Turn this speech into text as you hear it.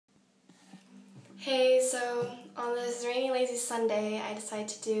Hey, so on this rainy, lazy Sunday, I decided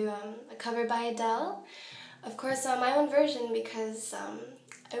to do a cover by Adele. Of course, my own version because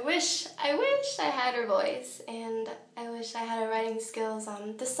I wish I had her voice, and I wish I had her writing skills.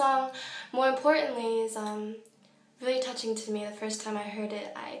 This song, more importantly, is really touching to me. The first time I heard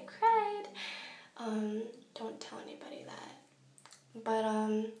it, I cried. Don't tell anybody that. But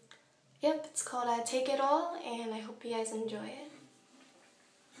yep, it's called Take It All, and I hope you guys enjoy it.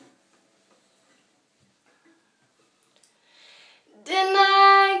 Didn't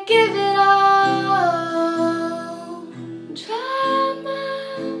I give it all? Tried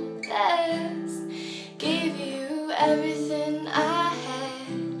my best, gave you everything I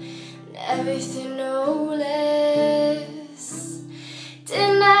had, and everything no less.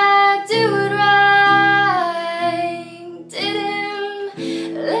 Didn't I do it right? Didn't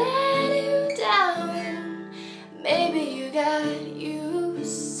let you down. Maybe you got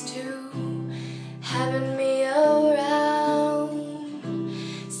used to having me around.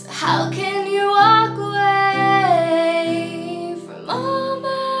 How can you walk away from all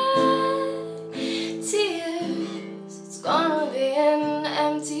my tears? It's gonna be an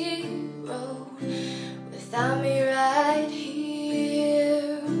empty road without me right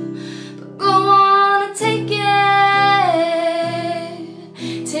here. But go on and take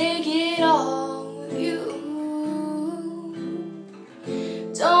it all with you.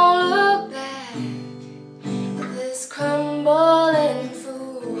 Don't look back at this crumbling fool.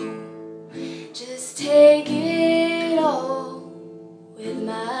 Just take it all with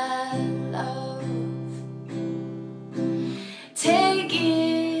my love. Take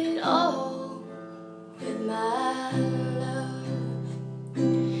it all with my love.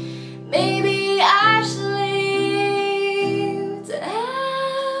 Maybe I should leave to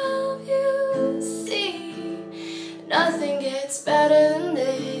help you see nothing gets better than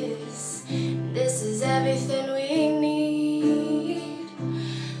this. This is everything we need.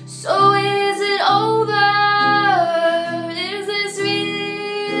 So is it over? Is this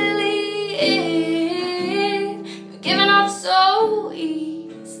really it? You've given up so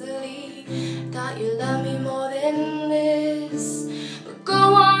easily. Thought you loved me more than this. But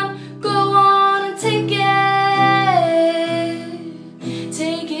go on and take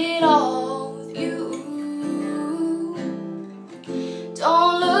it all with you.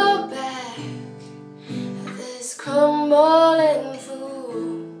 Don't look back at this crumbling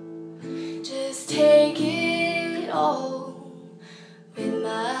fool. Just take it all with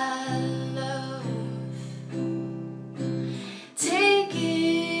my love. Take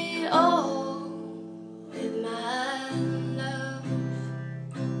it all with my love.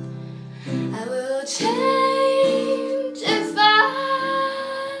 I will change if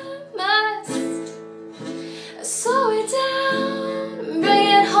I must. I slow it down and bring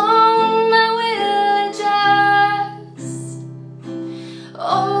it home. I will adjust.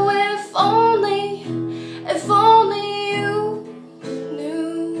 Oh, if only you knew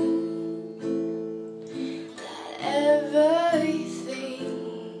that everything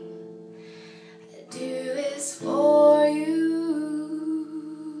I do is for you.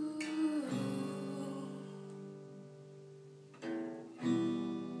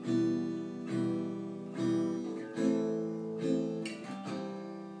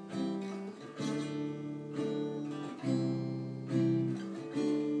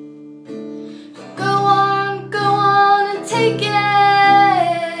 Go on and take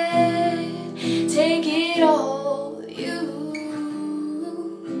it all with you.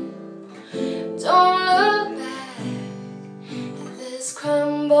 Don't look back at this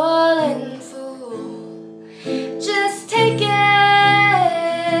crumbling fool. Just take it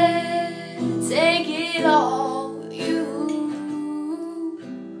all with you.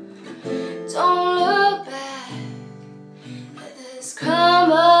 Don't look back at this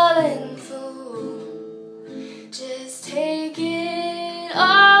crumbling fool. Just take it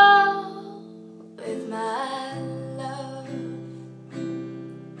all with my love.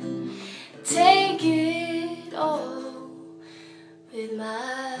 Take